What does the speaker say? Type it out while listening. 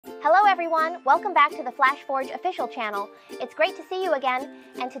Hello everyone, welcome back to the Flashforge official channel. It's great to see you again,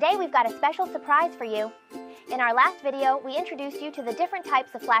 and today we've got a special surprise for you. In our last video, we introduced you to the different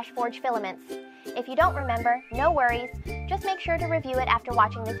types of Flashforge filaments. If you don't remember, no worries, just make sure to review it after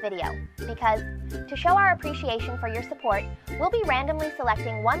watching this video, because to show our appreciation for your support, we'll be randomly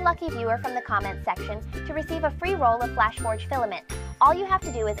selecting one lucky viewer from the comments section to receive a free roll of Flashforge filament. All you have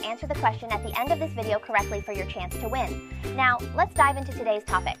to do is answer the question at the end of this video correctly for your chance to win. Now, let's dive into today's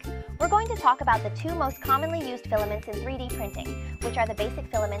topic. We're going to talk about the two most commonly used filaments in 3D printing, which are the basic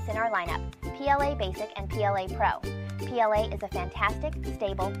filaments in our lineup, PLA Basic and PLA Pro. PLA is a fantastic,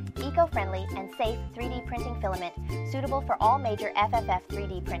 stable, eco-friendly, and safe 3D printing filament suitable for all major FFF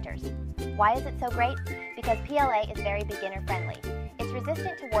 3D printers. Why is it so great? Because PLA is very beginner-friendly. It's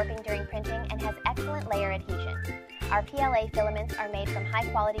resistant to warping during printing and has excellent layer adhesion. Our PLA filaments are made from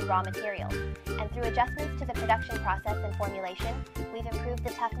high-quality raw materials, and through adjustments to the production process and formulation, we've improved the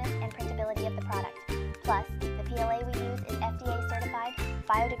toughness and printability of the product. Plus, the PLA we use is FDA certified,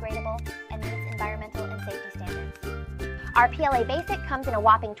 biodegradable, and meets environmental and safety standards. Our PLA Basic comes in a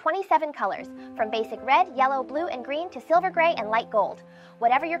whopping 27 colors, from basic red, yellow, blue, and green to silver gray and light gold.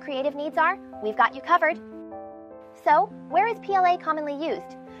 Whatever your creative needs are, we've got you covered. So, where is PLA commonly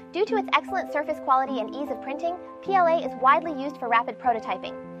used? Due to its excellent surface quality and ease of printing, PLA is widely used for rapid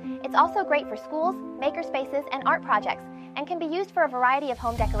prototyping. It's also great for schools, makerspaces, and art projects, and can be used for a variety of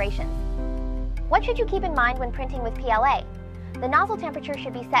home decorations. What should you keep in mind when printing with PLA? The nozzle temperature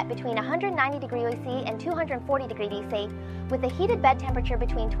should be set between 190 degrees C and 240 degrees C, with the heated bed temperature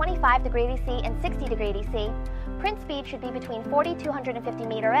between 25 degrees C and 60 degrees C. Print speed should be between 40 to 250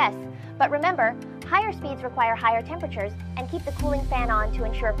 m/s, but remember, higher speeds require higher temperatures and keep the cooling fan on to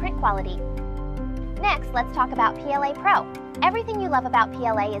ensure print quality. Next, let's talk about PLA Pro. Everything you love about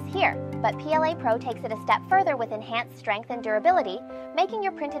PLA is here, but PLA Pro takes it a step further with enhanced strength and durability, making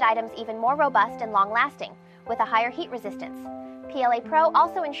your printed items even more robust and long-lasting, with a higher heat resistance. PLA Pro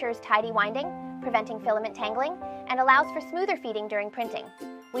also ensures tidy winding, preventing filament tangling, and allows for smoother feeding during printing.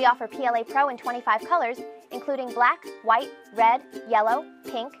 We offer PLA Pro in 25 colors, including black, white, red, yellow,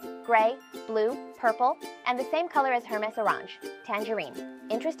 pink, gray, blue, purple, and the same color as Hermes Orange, tangerine.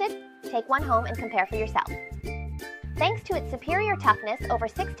 Interested? Take one home and compare for yourself. Thanks to its superior toughness, over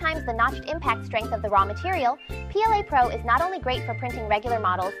 6 times the notched impact strength of the raw material, PLA Pro is not only great for printing regular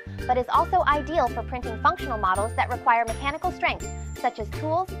models, but is also ideal for printing functional models that require mechanical strength, such as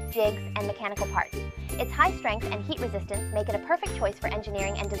tools, jigs, and mechanical parts. Its high strength and heat resistance make it a perfect choice for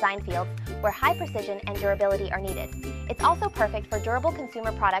engineering and design fields where high precision and durability are needed. It's also perfect for durable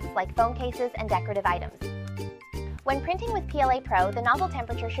consumer products like phone cases and decorative items. When printing with PLA Pro, the nozzle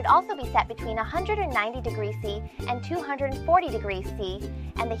temperature should also be set between 190 degrees C and 240 degrees C,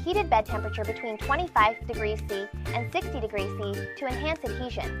 and the heated bed temperature between 25 degrees C and 60 degrees C to enhance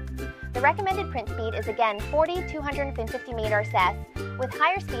adhesion. The recommended print speed is again 40 to 250 m/s, with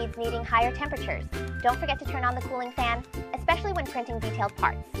higher speeds needing higher temperatures. Don't forget to turn on the cooling fan, especially when printing detailed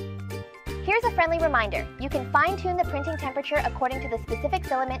parts. Here's a friendly reminder. You can fine-tune the printing temperature according to the specific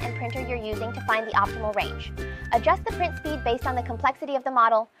filament and printer you're using to find the optimal range. Adjust the print speed based on the complexity of the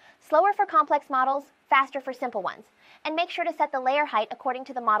model, slower for complex models, faster for simple ones, and make sure to set the layer height according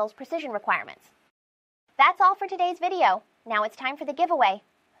to the model's precision requirements. That's all for today's video. Now it's time for the giveaway.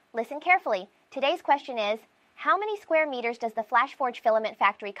 Listen carefully. Today's question is, how many square meters does the Flashforge filament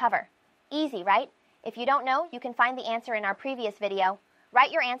factory cover? Easy, right? If you don't know, you can find the answer in our previous video.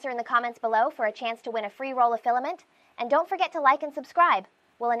 Write your answer in the comments below for a chance to win a free roll of filament, and don't forget to like and subscribe.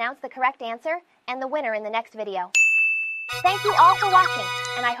 We'll announce the correct answer and the winner in the next video. Thank you all for watching,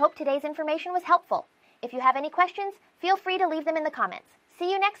 and I hope today's information was helpful. If you have any questions, feel free to leave them in the comments.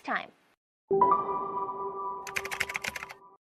 See you next time.